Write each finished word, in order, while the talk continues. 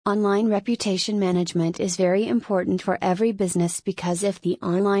Online reputation management is very important for every business because if the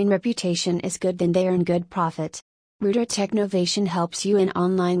online reputation is good, then they earn good profit. Rooter Technovation helps you in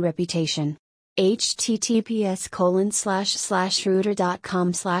online reputation.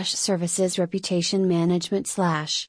 https://rooter.com/services reputation management/